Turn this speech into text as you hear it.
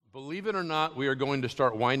Believe it or not, we are going to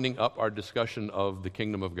start winding up our discussion of the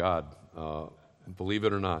kingdom of God. Believe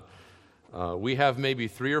it or not. We have maybe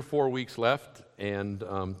 3 or 4 weeks left, and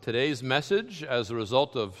today's message, as a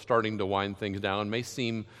result of starting to wind things down, may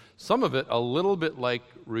seem, some of it, a little bit like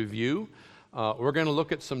review. We're going to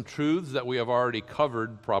look at some truths that we have already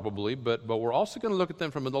covered, probably, but we're also going to look at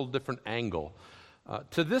them from a little different angle.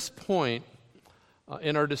 To this point,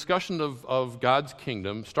 in our discussion of God's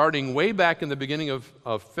kingdom, starting way back in the beginning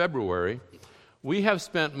of February, we have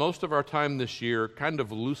spent most of our time this year kind of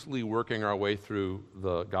loosely working our way through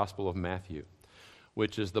the Gospel of Matthew,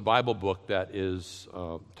 which is the Bible book that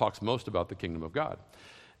talks most about the kingdom of God.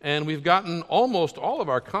 And we've gotten almost all of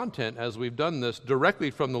our content as we've done this directly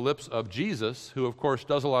from the lips of Jesus, who of course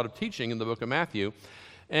does a lot of teaching in the book of Matthew.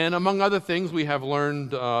 And among other things, we have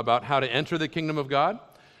learned about how to enter the kingdom of God.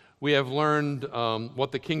 We have learned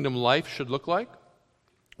what the kingdom life should look like.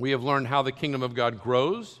 We have learned how the kingdom of God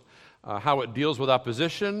grows, how it deals with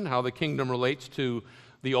opposition, how the kingdom relates to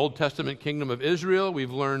the Old Testament kingdom of Israel.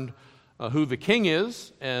 We've learned who the king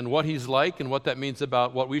is and what he's like and what that means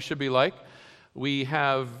about what we should be like. We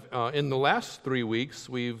have, in the last 3 weeks,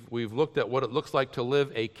 we've looked at what it looks like to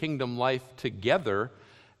live a kingdom life together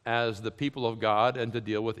as the people of God and to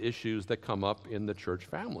deal with issues that come up in the church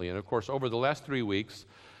family. And of course, over the last 3 weeks,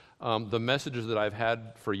 the messages that I've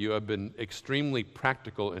had for you have been extremely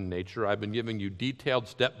practical in nature. I've been giving you detailed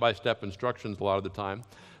step-by-step instructions a lot of the time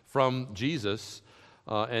from Jesus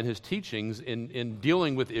and his teachings in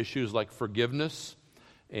dealing with issues like forgiveness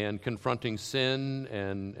and confronting sin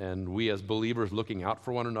and we as believers looking out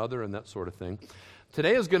for one another and that sort of thing.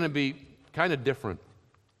 Today is going to be kind of different.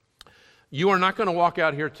 You are not going to walk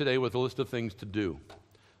out here today with a list of things to do.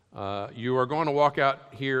 You are going to walk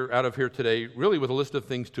out of here today really with a list of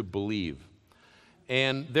things to believe.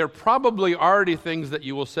 And there probably already things that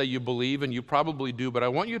you will say you believe, and you probably do, but I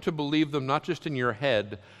want you to believe them not just in your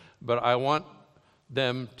head, but I want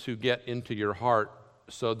them to get into your heart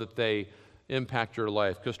so that they impact your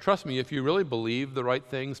life. Because trust me, if you really believe the right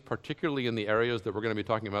things, particularly in the areas that we're going to be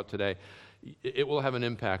talking about today, it will have an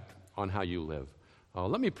impact on how you live.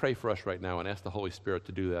 Let me pray for us right now and ask the Holy Spirit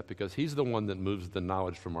to do that, because he's the one that moves the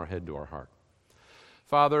knowledge from our head to our heart.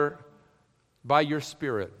 Father, by your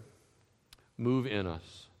Spirit, move in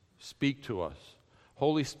us. Speak to us.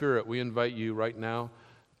 Holy Spirit, we invite you right now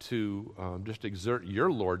to just exert your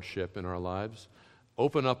lordship in our lives.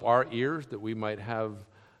 Open up our ears that we might have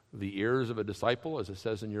the ears of a disciple, as it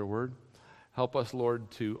says in your word. Help us, Lord,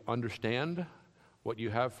 to understand what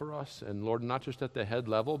you have for us, and Lord, not just at the head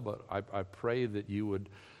level, but I pray that you'd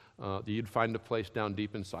find a place down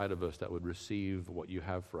deep inside of us that would receive what you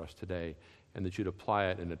have for us today, and that you'd apply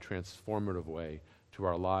it in a transformative way to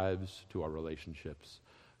our lives, to our relationships,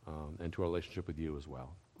 and to our relationship with you as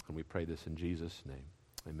well. And we pray this in Jesus' name.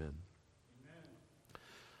 Amen.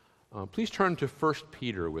 Please turn to 1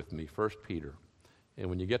 Peter with me, 1 Peter.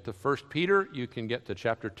 And when you get to 1 Peter, you can get to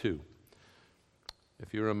chapter 2.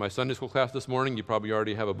 If you were in my Sunday school class this morning, you probably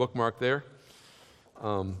already have a bookmark there.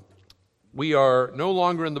 We are no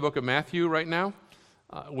longer in the book of Matthew right now.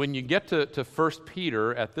 When you get to 1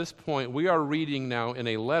 Peter, at this point, we are reading now in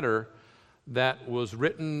a letter that was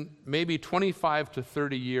written maybe 25 to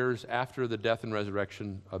 30 years after the death and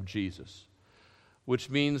resurrection of Jesus, which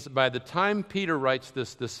means by the time Peter writes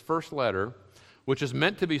this first letter, which is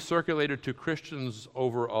meant to be circulated to Christians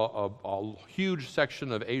over a huge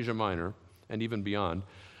section of Asia Minor, and even beyond,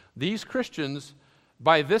 these Christians,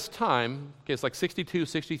 by this time, it's like 62,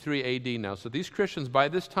 63 AD now, so these Christians by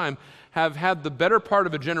this time have had the better part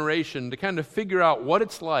of a generation to kind of figure out what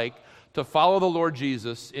it's like to follow the Lord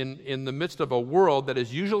Jesus in the midst of a world that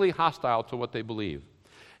is usually hostile to what they believe.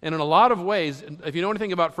 And in a lot of ways, if you know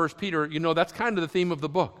anything about 1 Peter, you know that's kind of the theme of the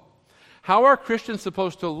book. How are Christians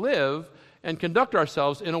supposed to live and conduct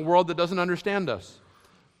ourselves in a world that doesn't understand us?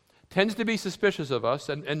 Tends to be suspicious of us,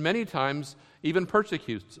 and many times even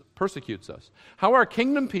persecutes us. How are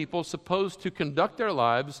kingdom people supposed to conduct their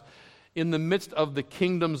lives in the midst of the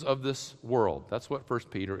kingdoms of this world? That's what 1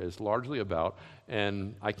 Peter is largely about,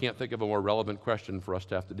 and I can't think of a more relevant question for us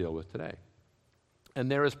to have to deal with today. And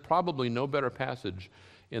there is probably no better passage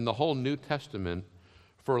in the whole New Testament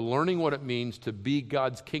for learning what it means to be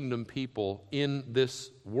God's kingdom people in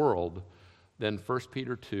this world than 1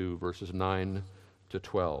 Peter 2, verses 9 to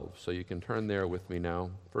 12. So you can turn there with me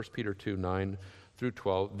now. 1 Peter 2, 9 through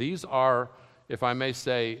 12. These are, if I may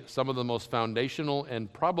say, some of the most foundational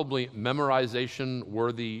and probably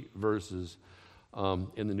memorization-worthy verses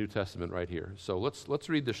in the New Testament right here. So let's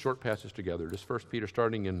read this short passage together. Just 1 Peter,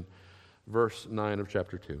 starting in verse 9 of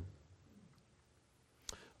chapter 2.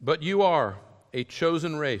 But you are a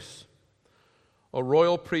chosen race, a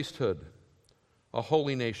royal priesthood, a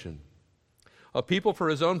holy nation, a people for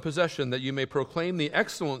his own possession, that you may proclaim the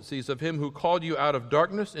excellencies of him who called you out of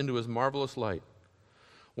darkness into his marvelous light.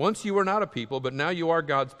 Once you were not a people, but now you are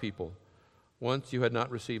God's people. Once you had not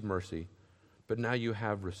received mercy, but now you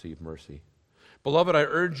have received mercy. Beloved, I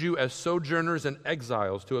urge you as sojourners and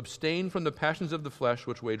exiles to abstain from the passions of the flesh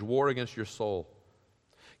which wage war against your soul.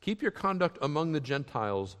 Keep your conduct among the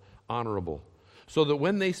Gentiles honorable, so that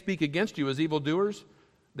when they speak against you as evildoers,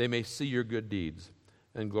 they may see your good deeds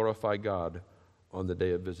and glorify God on the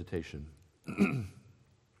day of visitation.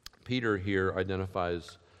 Peter here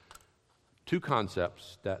identifies two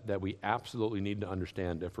concepts that we absolutely need to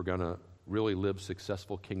understand if we're going to really live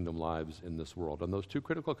successful kingdom lives in this world. And those two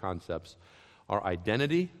critical concepts are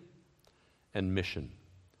identity and mission.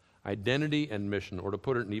 Identity and mission, or to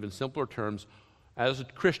put it in even simpler terms, as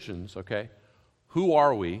Christians, okay, who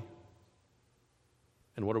are we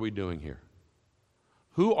and what are we doing here?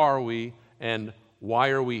 Who are we and why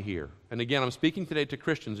are we here? And again, I'm speaking today to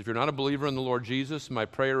Christians. If you're not a believer in the Lord Jesus, my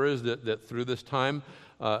prayer is that through this time,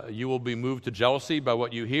 you will be moved to jealousy by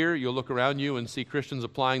what you hear. You'll look around you and see Christians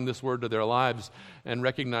applying this word to their lives and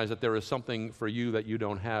recognize that there is something for you that you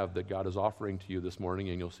don't have that God is offering to you this morning,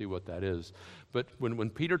 and you'll see what that is. But when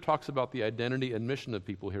Peter talks about the identity and mission of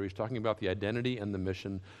people here, he's talking about the identity and the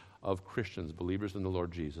mission of Christians, believers in the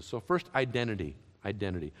Lord Jesus. So first, identity.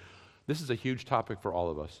 Identity. This is a huge topic for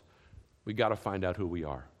all of us. We got to find out who we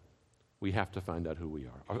are. We have to find out who we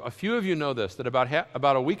are. A few of you know this, that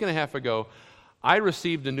about a week and a half ago, I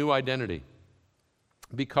received a new identity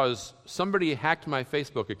because somebody hacked my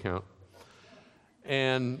Facebook account,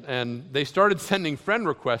 and they started sending friend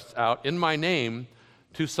requests out in my name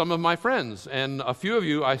to some of my friends, and a few of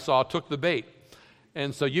you I saw took the bait.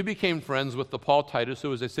 And so you became friends with the Paul Titus,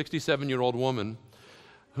 who is a 67-year-old woman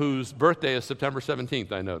whose birthday is September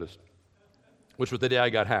 17th, I noticed, which was the day I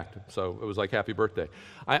got hacked. So it was like, happy birthday.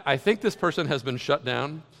 I think this person has been shut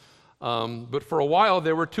down, but for a while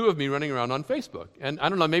there were two of me running around on Facebook. And I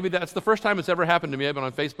don't know, maybe that's the first time it's ever happened to me. I've been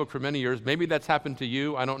on Facebook for many years. Maybe that's happened to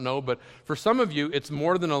you, I don't know. But for some of you, it's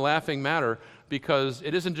more than a laughing matter, because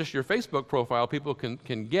it isn't just your Facebook profile people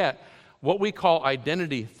can get. What we call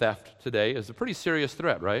identity theft today is a pretty serious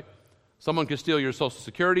threat, right? Someone could steal your social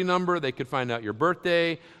security number, they could find out your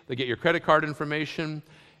birthday, they get your credit card information,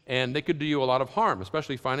 and they could do you a lot of harm,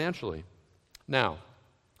 especially financially. Now,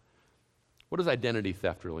 what does identity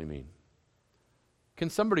theft really mean?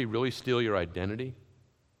 Can somebody really steal your identity?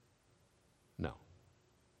 No.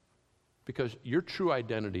 Because your true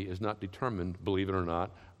identity is not determined, believe it or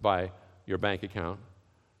not, by your bank account,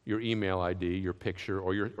 your email ID, your picture,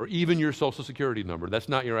 or even your social security number. That's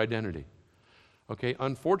not your identity. Okay,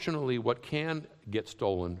 unfortunately, what can get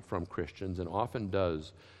stolen from Christians, and often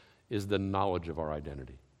does, is the knowledge of our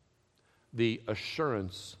identity, the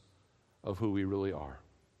assurance of who we really are.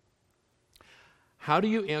 How do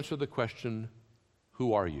you answer the question,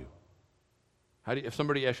 who are you? If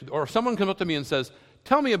somebody asks you, or if someone comes up to me and says,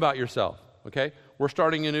 tell me about yourself, okay? We're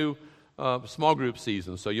starting a new small group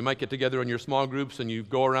season, so you might get together in your small groups and you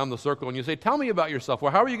go around the circle and you say, tell me about yourself.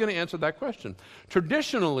 Well, how are you going to answer that question?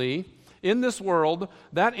 Traditionally, in this world,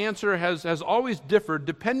 that answer has always differed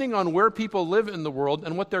depending on where people live in the world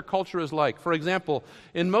and what their culture is like. For example,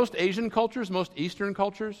 in most Asian cultures, most Eastern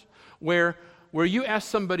cultures, where you ask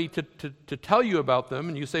somebody to tell you about them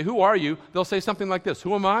and you say, who are you? They'll say something like this,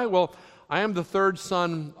 who am I? Well, I am the third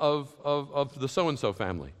son of the so-and-so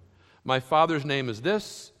family. My father's name is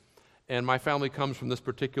this, and my family comes from this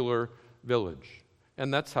particular village.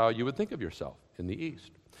 And that's how you would think of yourself in the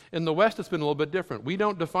East. In the West, it's been a little bit different. We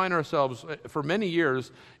don't define ourselves, for many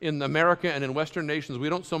years in America and in Western nations, we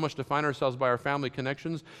don't so much define ourselves by our family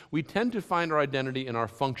connections. We tend to find our identity in our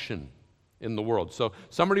function in the world. So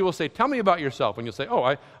somebody will say, tell me about yourself. And you'll say,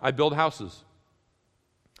 oh, I build houses.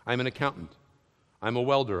 I'm an accountant. I'm a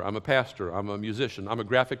welder. I'm a pastor. I'm a musician. I'm a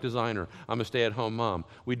graphic designer. I'm a stay-at-home mom.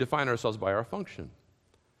 We define ourselves by our function.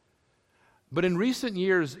 But in recent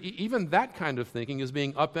years, even that kind of thinking is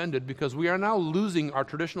being upended because we are now losing our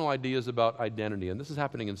traditional ideas about identity, and this is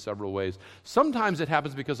happening in several ways. Sometimes it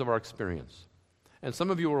happens because of our experience, and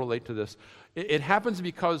some of you will relate to this. It happens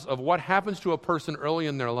because of what happens to a person early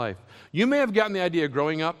in their life. You may have gotten the idea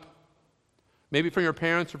growing up, maybe from your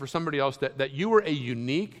parents or for somebody else, that you were a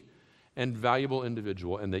unique and valuable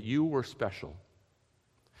individual and that you were special.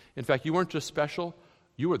 In fact, you weren't just special,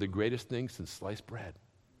 you were the greatest thing since sliced bread.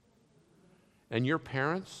 And your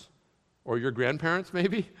parents, or your grandparents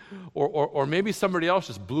maybe, or maybe somebody else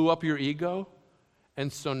just blew up your ego. And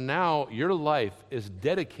so now your life is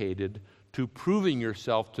dedicated to proving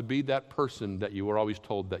yourself to be that person that you were always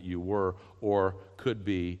told that you were or could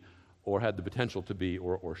be or had the potential to be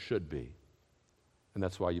or should be. And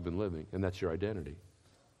that's why you've been living, and that's your identity.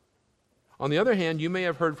 On the other hand, you may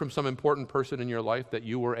have heard from some important person in your life that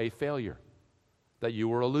you were a failure, that you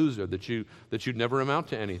were a loser, that you'd never amount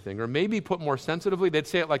to anything. Or maybe put more sensitively, they'd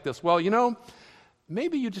say it like this: well,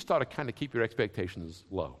 maybe you just ought to kind of keep your expectations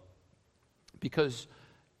low, because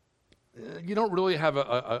you don't really have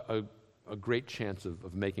a great chance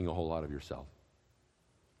of making a whole lot of yourself.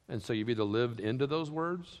 And so you've either lived into those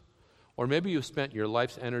words, or maybe you've spent your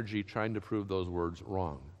life's energy trying to prove those words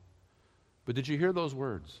wrong. But did you hear those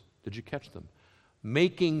words? Did you catch them?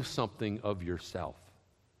 Making something of yourself.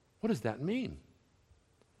 What does that mean?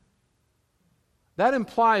 That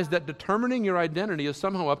implies that determining your identity is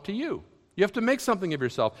somehow up to you. You have to make something of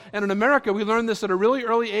yourself. And in America, we learn this at a really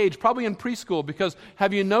early age, probably in preschool, because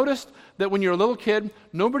have you noticed that when you're a little kid,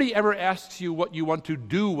 nobody ever asks you what you want to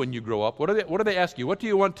do when you grow up? What do they ask you? What do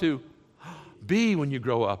you want to be when you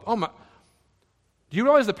grow up? Oh my! Do you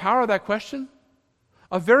realize the power of that question?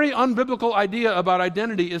 A very unbiblical idea about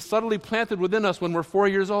identity is subtly planted within us when we're 4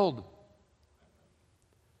 years old.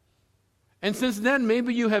 And since then,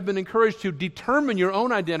 maybe you have been encouraged to determine your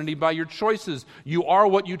own identity by your choices. You are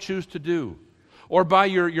what you choose to do. Or by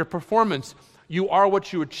your performance. You are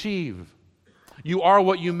what you achieve. You are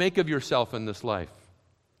what you make of yourself in this life.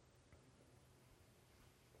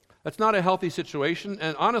 That's not a healthy situation.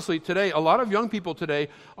 And honestly, today, a lot of young people today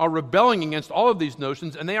are rebelling against all of these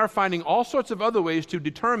notions, and they are finding all sorts of other ways to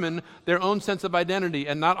determine their own sense of identity,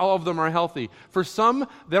 and not all of them are healthy. For some,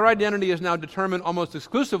 their identity is now determined almost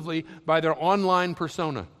exclusively by their online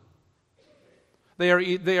persona. They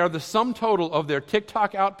are the sum total of their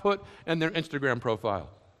TikTok output and their Instagram profile.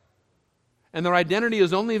 And their identity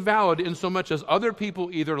is only valid in so much as other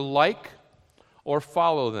people either like or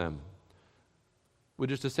follow them. Which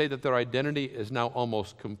is to say that their identity is now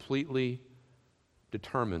almost completely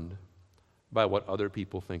determined by what other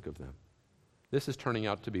people think of them. This is turning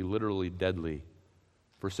out to be literally deadly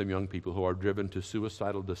for some young people who are driven to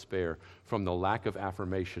suicidal despair from the lack of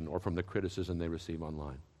affirmation or from the criticism they receive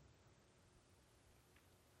online.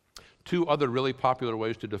 Two other really popular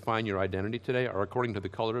ways to define your identity today are according to the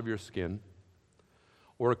color of your skin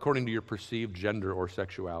or according to your perceived gender or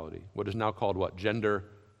sexuality. What is now called what? Gender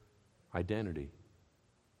identity.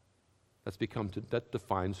 That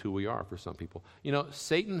defines who we are for some people.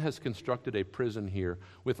 Satan has constructed a prison here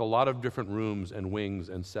with a lot of different rooms and wings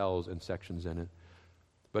and cells and sections in it.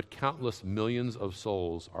 But countless millions of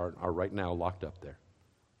souls are right now locked up there.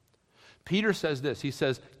 Peter says this. He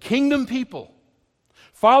says, kingdom people,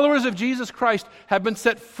 followers of Jesus Christ, have been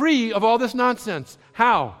set free of all this nonsense.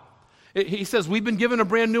 How? He says, we've been given a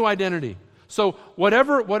brand new identity. So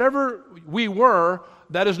whatever we were,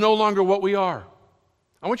 that is no longer what we are.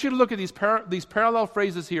 I want you to look at these parallel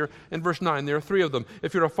phrases here in verse 9. There are three of them.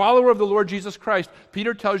 If you're a follower of the Lord Jesus Christ,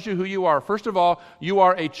 Peter tells you who you are. First of all, you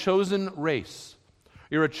are a chosen race.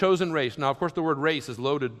 You're a chosen race. Now, of course, the word race is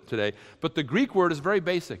loaded today, but the Greek word is very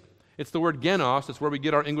basic. It's the word genos. It's where we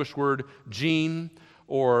get our English word gene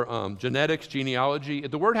or genetics, genealogy.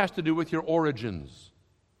 The word has to do with your origins.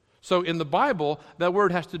 So in the Bible, that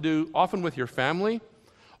word has to do often with your family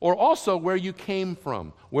or also where you came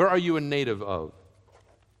from. Where are you a native of?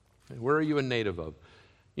 Where are you a native of?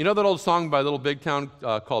 You know that old song by Little Big Town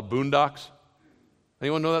called Boondocks?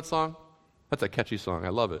 Anyone know that song? That's a catchy song. I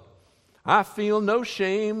love it. I feel no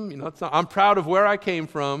shame. I'm proud of where I came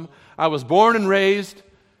from. I was born and raised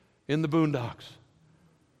in the Boondocks.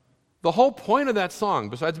 The whole point of that song,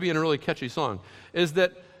 besides being a really catchy song, is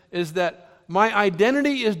that my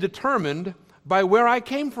identity is determined by where I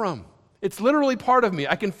came from. It's literally part of me.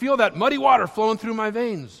 I can feel that muddy water flowing through my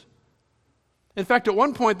veins. In fact, at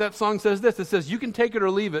one point, that song says this. It says, you can take it or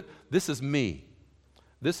leave it. This is me.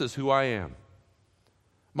 This is who I am.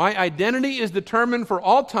 My identity is determined for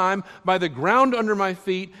all time by the ground under my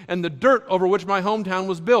feet and the dirt over which my hometown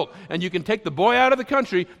was built. And you can take the boy out of the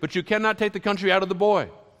country, but you cannot take the country out of the boy.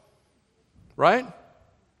 Right?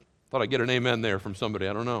 Thought I'd get an amen there from somebody.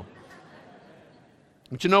 I don't know.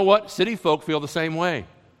 But you know what? City folk feel the same way.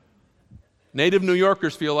 Native New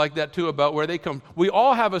Yorkers feel like that too about where they come. We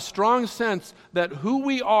all have a strong sense that who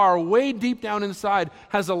we are way deep down inside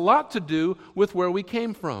has a lot to do with where we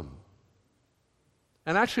came from.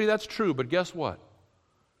 And actually that's true, but guess what?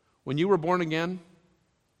 When you were born again,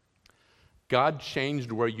 God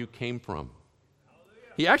changed where you came from.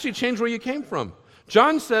 He actually changed where you came from.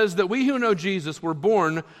 John says that we who know Jesus were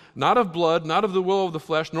born not of blood, not of the will of the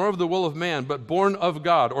flesh, nor of the will of man, but born of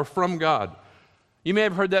God or from God. You may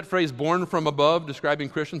have heard that phrase, born from above, describing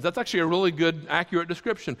Christians. That's actually a really good, accurate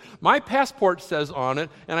description. My passport says on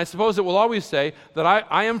it, and I suppose it will always say, that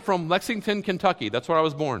I am from Lexington, Kentucky. That's where I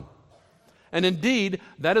was born. And indeed,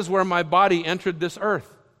 that is where my body entered this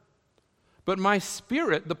earth. But my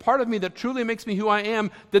spirit, the part of me that truly makes me who I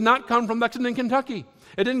am, did not come from Lexington, Kentucky.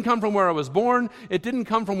 It didn't come from where I was born. It didn't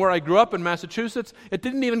come from where I grew up in Massachusetts. It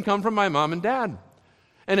didn't even come from my mom and dad.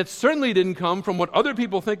 And it certainly didn't come from what other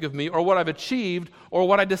people think of me or what I've achieved or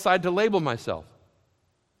what I decide to label myself.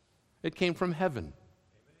 It came from heaven.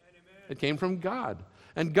 It came from God.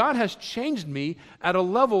 And God has changed me at a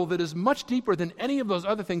level that is much deeper than any of those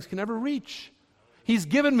other things can ever reach. He's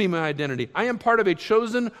given me my identity. I am part of a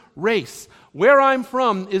chosen race. Where I'm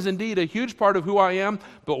from is indeed a huge part of who I am,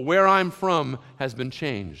 but where I'm from has been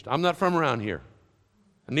changed. I'm not from around here,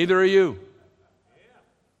 and neither are you.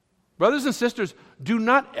 Brothers and sisters, do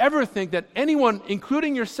not ever think that anyone,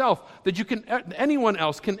 including yourself, anyone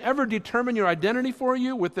else can ever determine your identity for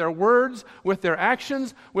you with their words, with their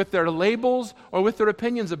actions, with their labels, or with their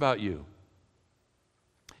opinions about you.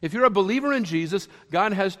 If you're a believer in Jesus,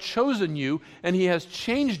 God has chosen you and He has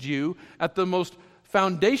changed you at the most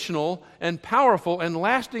foundational and powerful and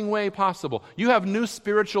lasting way possible. You have new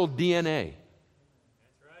spiritual DNA.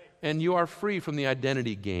 And you are free from the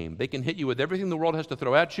identity game. They can hit you with everything the world has to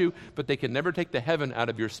throw at you, but they can never take the heaven out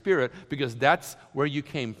of your spirit because that's where you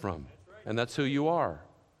came from. And that's who you are.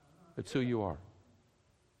 It's who you are.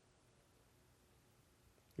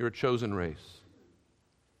 You're a chosen race.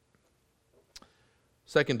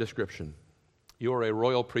 Second description, you are a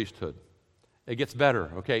royal priesthood. It gets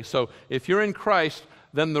better, okay? So if you're in Christ,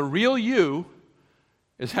 then the real you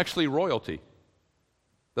is actually royalty.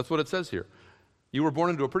 That's what it says here. You were born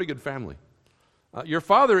into a pretty good family. Your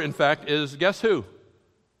father, in fact, is, guess who?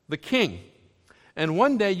 The king. And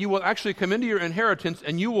one day you will actually come into your inheritance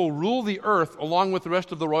and you will rule the earth along with the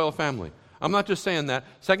rest of the royal family. I'm not just saying that.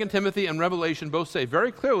 2 Timothy and Revelation both say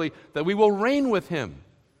very clearly that we will reign with him.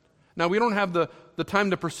 Now, we don't have the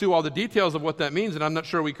time to pursue all the details of what that means, and I'm not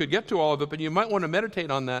sure we could get to all of it, but you might want to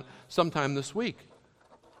meditate on that sometime this week.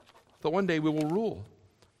 But one day we will rule.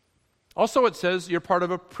 Also, it says you're part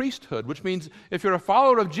of a priesthood, which means if you're a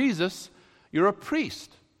follower of Jesus, you're a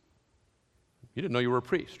priest. You didn't know you were a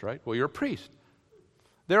priest, right? Well, you're a priest.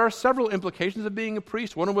 There are several implications of being a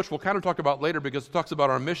priest, one of which we'll kind of talk about later because it talks about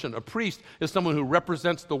our mission. A priest is someone who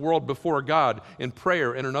represents the world before God in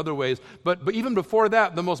prayer and in other ways. But even before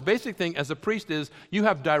that, the most basic thing as a priest is you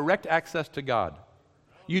have direct access to God.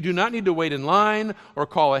 You do not need to wait in line or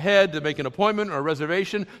call ahead to make an appointment or a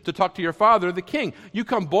reservation to talk to your Father, the King. You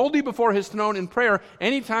come boldly before His throne in prayer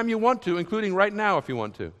anytime you want to, including right now if you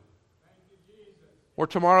want to. Or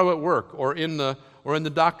tomorrow at work, or in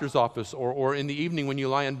the doctor's office, or in the evening when you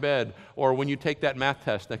lie in bed, or when you take that math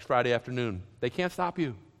test next Friday afternoon. They can't stop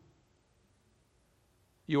you.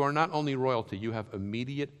 You are not only royalty, you have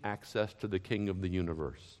immediate access to the King of the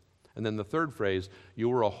universe. And then the third phrase, you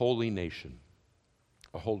are a holy nation.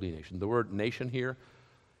 A holy nation. The word nation here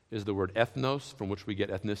is the word ethnos, from which we get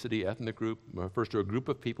ethnicity, ethnic group. It refers to a group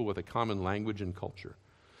of people with a common language and culture.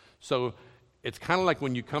 So it's kind of like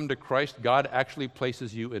when you come to Christ, God actually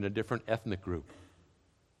places you in a different ethnic group.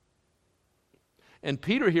 And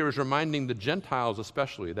Peter here is reminding the Gentiles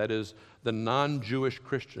especially, that is, the non-Jewish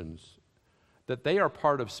Christians, that they are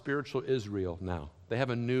part of spiritual Israel now. They have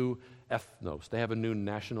a new ethnos. They have a new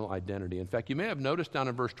national identity. In fact, you may have noticed down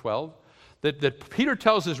in verse 12 that Peter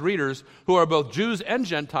tells his readers, who are both Jews and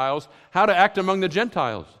Gentiles, how to act among the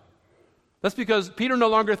Gentiles. That's because Peter no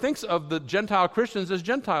longer thinks of the Gentile Christians as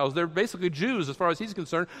Gentiles. They're basically Jews as far as he's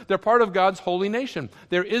concerned. They're part of God's holy nation.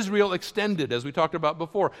 They're Israel extended, as we talked about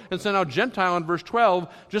before. And so now Gentile in verse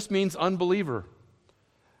 12 just means unbeliever.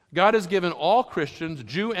 God has given all Christians,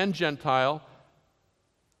 Jew and Gentile,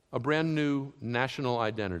 a brand new national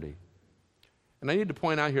identity. And I need to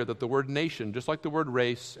point out here that the word nation, just like the word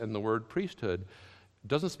race and the word priesthood,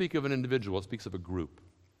 doesn't speak of an individual, it speaks of a group.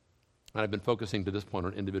 And I've been focusing to this point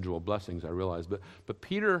on individual blessings, I realize. But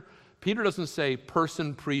Peter doesn't say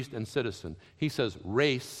person, priest, and citizen. He says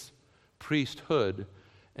race, priesthood,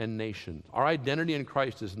 and nation. Our identity in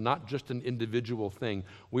Christ is not just an individual thing.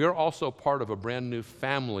 We are also part of a brand new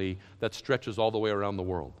family that stretches all the way around the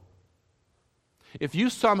world. If you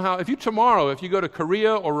tomorrow go to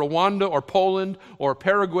Korea or Rwanda or Poland or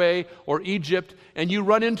Paraguay or Egypt and you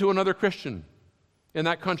run into another Christian in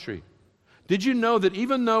that country, did you know that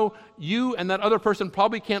even though you and that other person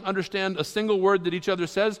probably can't understand a single word that each other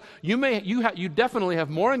says, you definitely have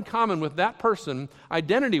more in common with that person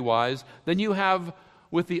identity-wise than you have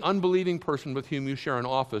with the unbelieving person with whom you share an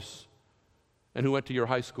office and who went to your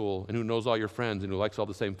high school and who knows all your friends and who likes all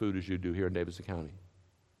the same food as you do here in Davidson County.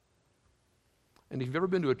 And if you've ever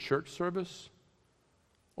been to a church service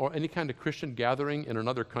or any kind of Christian gathering in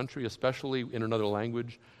another country, especially in another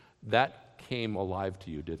language, that came alive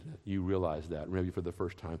to you, didn't it? You realized that, maybe for the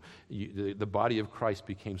first time. The body of Christ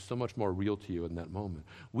became so much more real to you in that moment.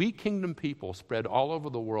 We kingdom people spread all over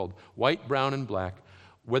the world, white, brown, and black,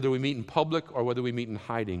 whether we meet in public or whether we meet in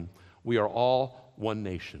hiding, we are all one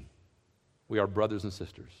nation. We are brothers and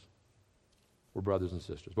sisters. We're brothers and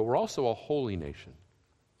sisters. But we're also a holy nation.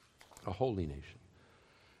 A holy nation.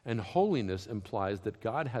 And holiness implies that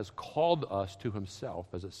God has called us to himself,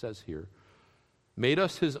 as it says here, made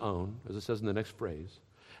us his own, as it says in the next phrase,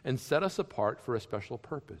 and set us apart for a special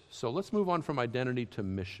purpose. So let's move on from identity to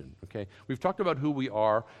mission, okay? We've talked about who we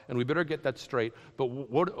are, and we better get that straight. But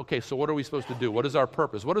so what are we supposed to do? What is our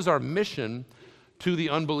purpose? What is our mission to the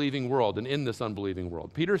unbelieving world and in this unbelieving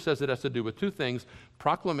world? Peter says it has to do with two things,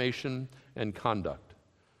 proclamation and conduct.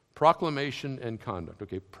 Proclamation and conduct.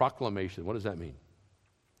 Okay, proclamation, what does that mean?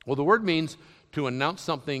 Well, the word means to announce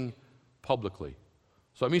something publicly.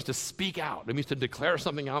 So it means to speak out. It means to declare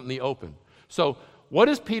something out in the open. So what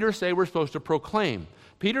does Peter say we're supposed to proclaim?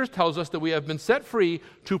 Peter tells us that we have been set free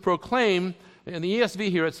to proclaim, in the ESV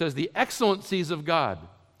here it says, the excellencies of God.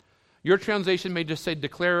 Your translation may just say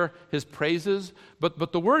declare his praises,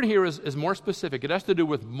 but the word here is more specific. It has to do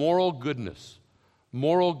with moral goodness.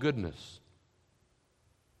 Moral goodness.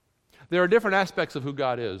 There are different aspects of who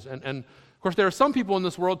God is. And of course, there are some people in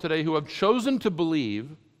this world today who have chosen to believe,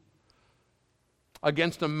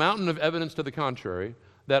 against a mountain of evidence to the contrary,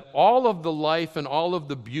 that all of the life and all of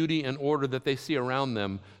the beauty and order that they see around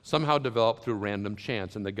them somehow developed through random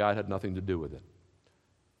chance and that God had nothing to do with it.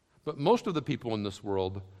 But most of the people in this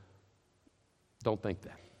world don't think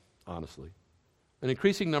that, honestly. An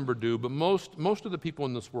increasing number do, but most of the people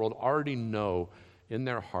in this world already know in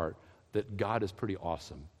their heart that God is pretty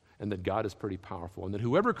awesome and that God is pretty powerful and that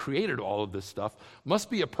whoever created all of this stuff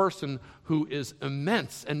must be a person who is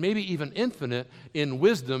immense and maybe even infinite in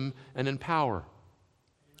wisdom and in power.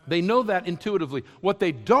 They know that intuitively. What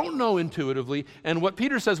they don't know intuitively, and what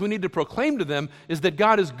Peter says we need to proclaim to them, is that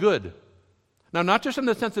God is good. Now, not just in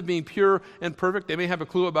the sense of being pure and perfect, they may have a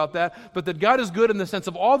clue about that, but that God is good in the sense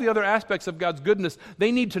of all the other aspects of God's goodness.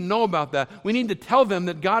 They need to know about that. We need to tell them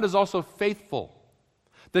that God is also faithful,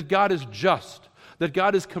 that God is just, that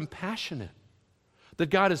God is compassionate, that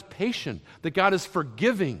God is patient, that God is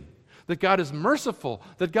forgiving, that God is merciful,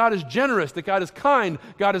 that God is generous, that God is kind,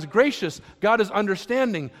 God is gracious, God is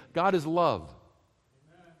understanding, God is love.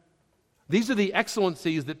 Amen. These are the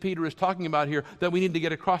excellencies that Peter is talking about here that we need to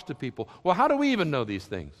get across to people. Well, how do we even know these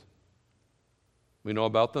things? We know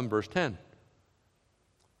about them, verse 10,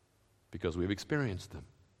 because we've experienced them.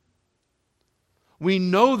 We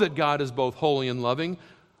know that God is both holy and loving.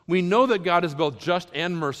 We know that God is both just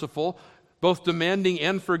and merciful, both demanding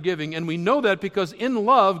and forgiving, and we know that because in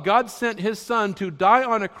love, God sent his Son to die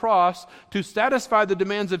on a cross to satisfy the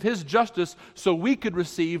demands of his justice so we could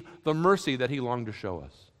receive the mercy that he longed to show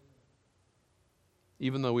us,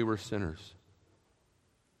 even though we were sinners,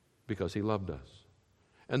 because he loved us.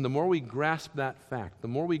 And the more we grasp that fact, the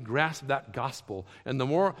more we grasp that gospel, and the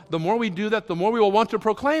more we do that, the more we will want to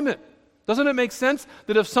proclaim it. Doesn't it make sense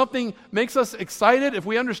that if something makes us excited, if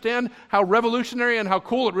we understand how revolutionary and how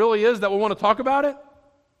cool it really is, that we'll want to talk about it?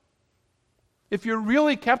 If you're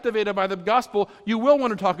really captivated by the gospel, you will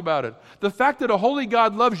want to talk about it. The fact that a holy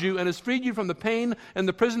God loves you and has freed you from the pain and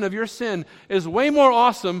the prison of your sin is way more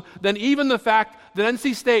awesome than even the fact that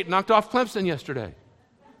NC State knocked off Clemson yesterday.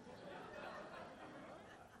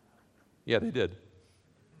 Yeah, they did.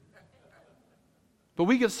 But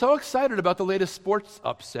we get so excited about the latest sports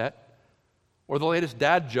upset, or the latest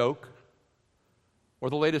dad joke, or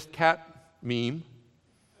the latest cat meme.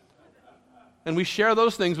 And we share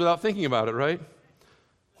those things without thinking about it, right?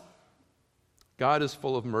 God is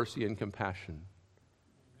full of mercy and compassion.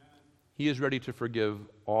 He is ready to forgive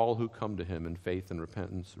all who come to him in faith and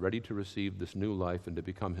repentance, ready to receive this new life and to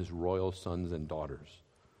become his royal sons and daughters.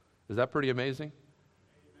 Is that pretty amazing?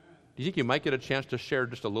 Do you think you might get a chance to share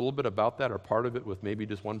just a little bit about that or part of it with maybe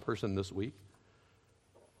just one person this week?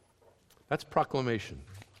 That's proclamation.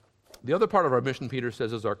 The other part of our mission, Peter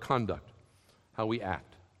says, is our conduct, how we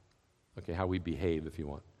act, okay, how we behave, if you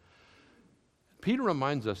want. Peter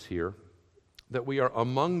reminds us here that we are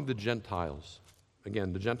among the Gentiles.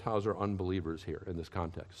 Again, the Gentiles are unbelievers here in this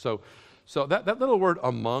context. So that little word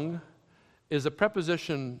among is a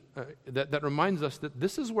preposition that reminds us that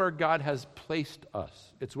this is where God has placed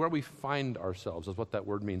us. It's where we find ourselves, is what that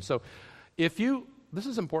word means. So this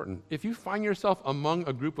is important. If you find yourself among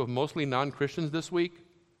a group of mostly non-Christians this week,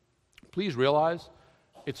 please realize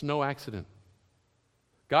it's no accident.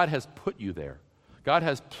 God has put you there. God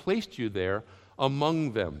has placed you there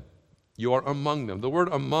among them. You are among them. The word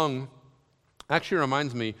among actually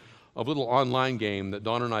reminds me a little online game that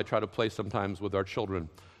Dawn and I try to play sometimes with our children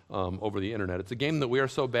over the internet. It's a game that we are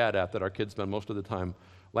so bad at that our kids spend most of the time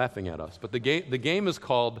laughing at us. But the game is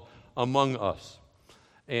called Among Us.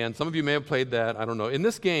 And some of you may have played that, I don't know. In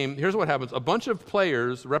this game, here's what happens. A bunch of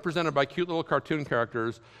players, represented by cute little cartoon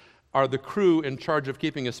characters, are the crew in charge of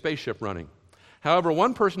keeping a spaceship running. However,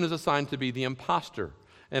 one person is assigned to be the imposter,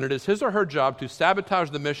 and it is his or her job to sabotage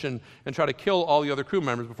the mission and try to kill all the other crew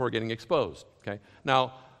members before getting exposed. Okay?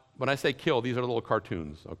 Now, when I say kill, these are little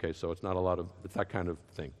cartoons, okay? So it's that kind of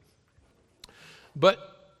thing. But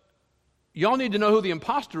y'all need to know who the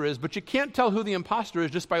imposter is, but you can't tell who the imposter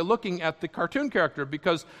is just by looking at the cartoon character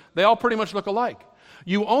because they all pretty much look alike.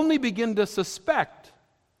 You only begin to suspect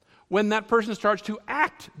when that person starts to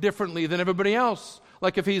act differently than everybody else,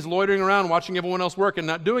 like if he's loitering around watching everyone else work and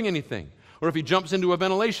not doing anything, or if he jumps into a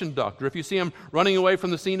ventilation duct, or if you see him running away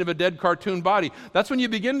from the scene of a dead cartoon body. That's when you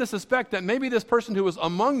begin to suspect that maybe this person who is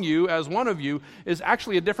among you as one of you is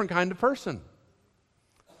actually a different kind of person.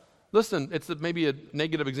 Listen, it's maybe a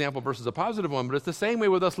negative example versus a positive one, but it's the same way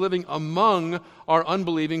with us living among our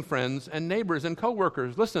unbelieving friends and neighbors and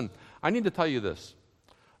coworkers. Listen, I need to tell you this.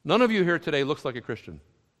 None of you here today looks like a Christian.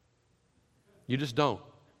 You just don't.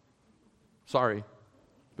 Sorry,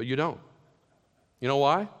 but you don't. You know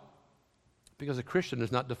why? Because a Christian is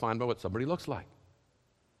not defined by what somebody looks like.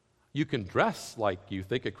 You can dress like you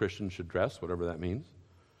think a Christian should dress, whatever that means.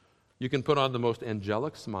 You can put on the most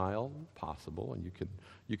angelic smile possible, and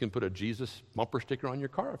you can put a Jesus bumper sticker on your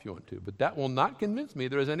car if you want to, but that will not convince me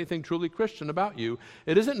there is anything truly Christian about you.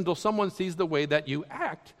 It isn't until someone sees the way that you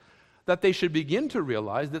act that they should begin to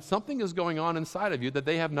realize that something is going on inside of you that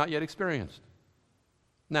they have not yet experienced.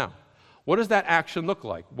 Now, what does that action look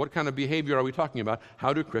like? What kind of behavior are we talking about?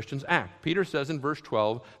 How do Christians act? Peter says in verse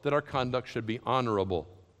 12 that our conduct should be honorable.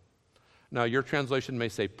 Now, your translation may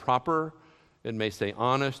say proper, it may say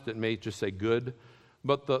honest, it may just say good,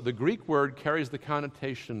 but the Greek word carries the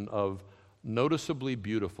connotation of noticeably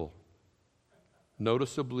beautiful.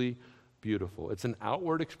 Noticeably beautiful. It's an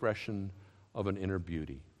outward expression of an inner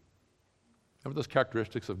beauty. Remember those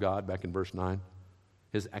characteristics of God back in verse 9?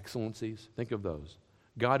 His excellencies? Think of those.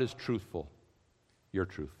 God is truthful. You're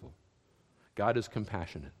truthful. God is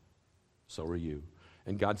compassionate. So are you.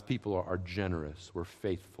 And God's people are generous. We're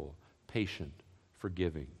faithful, patient,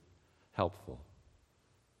 forgiving, helpful,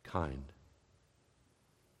 kind.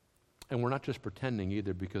 And we're not just pretending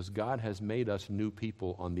either, because God has made us new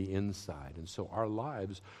people on the inside. And so our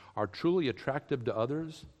lives are truly attractive to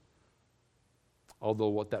others, although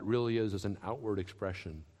what that really is an outward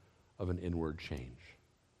expression of an inward change.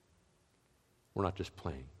 We're not just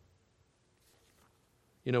playing.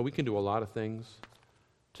 You know, we can do a lot of things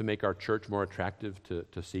to make our church more attractive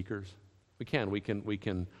to seekers. We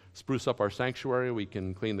can spruce up our sanctuary. We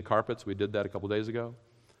can clean the carpets. We did that a couple days ago.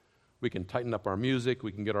 We can tighten up our music.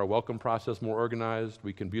 We can get our welcome process more organized.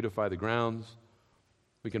 We can beautify the grounds.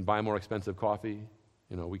 We can buy more expensive coffee.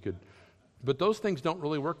 But those things don't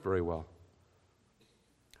really work very well.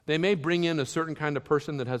 They may bring in a certain kind of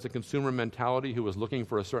person that has a consumer mentality who is looking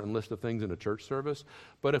for a certain list of things in a church service.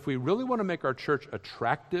 But if we really want to make our church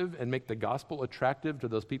attractive and make the gospel attractive to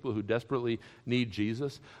those people who desperately need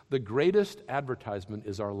Jesus, the greatest advertisement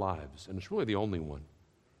is our lives. And it's really the only one.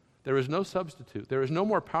 There is no substitute. There is no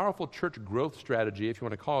more powerful church growth strategy, if you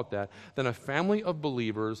want to call it that, than a family of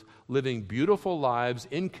believers living beautiful lives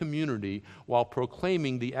in community while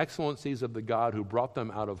proclaiming the excellencies of the God who brought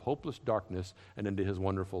them out of hopeless darkness and into his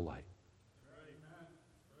wonderful light.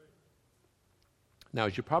 Now,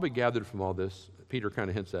 as you probably gathered from all this, Peter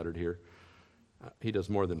kind of hints at it here. He does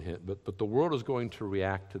more than hint, but the world is going to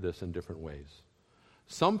react to this in different ways.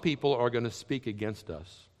 Some people are going to speak against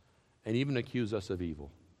us and even accuse us of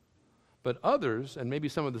evil. But others, and maybe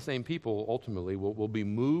some of the same people ultimately, will be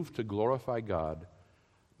moved to glorify God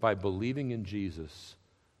by believing in Jesus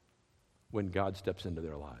when God steps into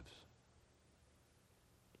their lives.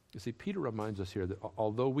 You see, Peter reminds us here that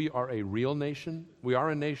although we are a real nation, we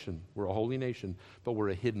are a nation, we're a holy nation, but we're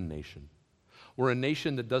a hidden nation. We're a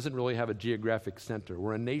nation that doesn't really have a geographic center.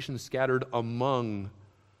 We're a nation scattered among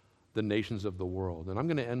the nations of the world. And I'm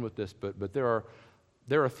going to end with this, but there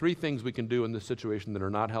are three things we can do in this situation that are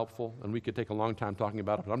not helpful, and we could take a long time talking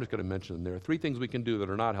about it, but I'm just going to mention them. There are three things we can do that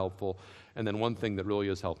are not helpful, and then one thing that really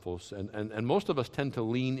is helpful. And most of us tend to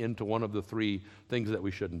lean into one of the three things that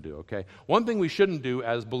we shouldn't do, okay? One thing we shouldn't do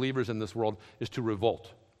as believers in this world is to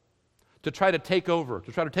revolt, to try to take over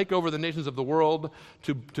the nations of the world,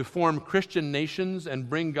 to form Christian nations and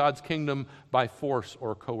bring God's kingdom by force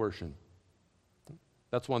or coercion.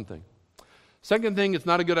 That's one thing. Second thing it's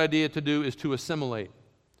not a good idea to do is to assimilate.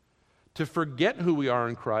 to forget who we are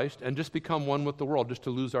in Christ and just become one with the world, just to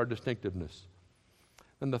lose our distinctiveness.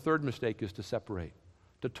 And the third mistake is to separate,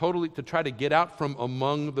 to try to get out from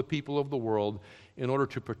among the people of the world in order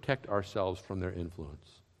to protect ourselves from their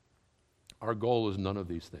influence. Our goal is none of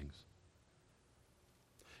these things.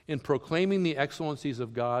 In proclaiming the excellencies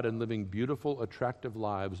of God and living beautiful, attractive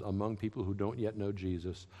lives among people who don't yet know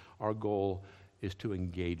Jesus, our goal is to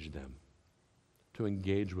engage them, to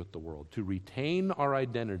engage with the world, to retain our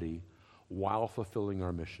identity while fulfilling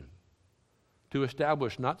our mission, to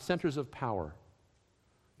establish not centers of power,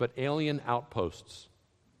 but alien outposts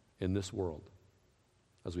in this world,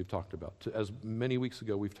 as we've talked about. As many weeks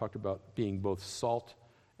ago, we've talked about being both salt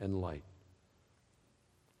and light.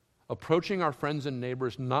 Approaching our friends and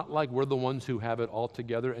neighbors not like we're the ones who have it all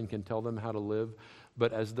together and can tell them how to live,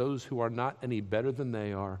 but as those who are not any better than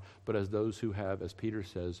they are, but as those who have, as Peter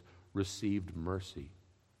says, received mercy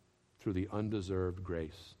through the undeserved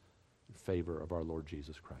grace and favor of our Lord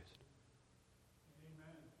Jesus Christ.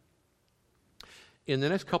 Amen. In the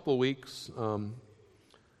next couple of weeks,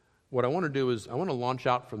 what I want to do is I want to launch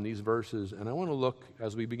out from these verses, and I want to look,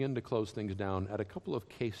 as we begin to close things down, at a couple of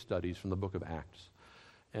case studies from the book of Acts.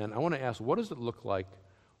 And I want to ask, what does it look like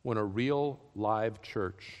when a real, live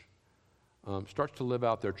church starts to live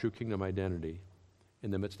out their true kingdom identity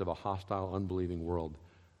in the midst of a hostile, unbelieving world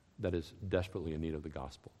that is desperately in need of the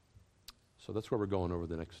gospel? So that's where we're going over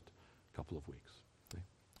the next couple of weeks. Okay.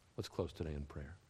 Let's close today in prayer.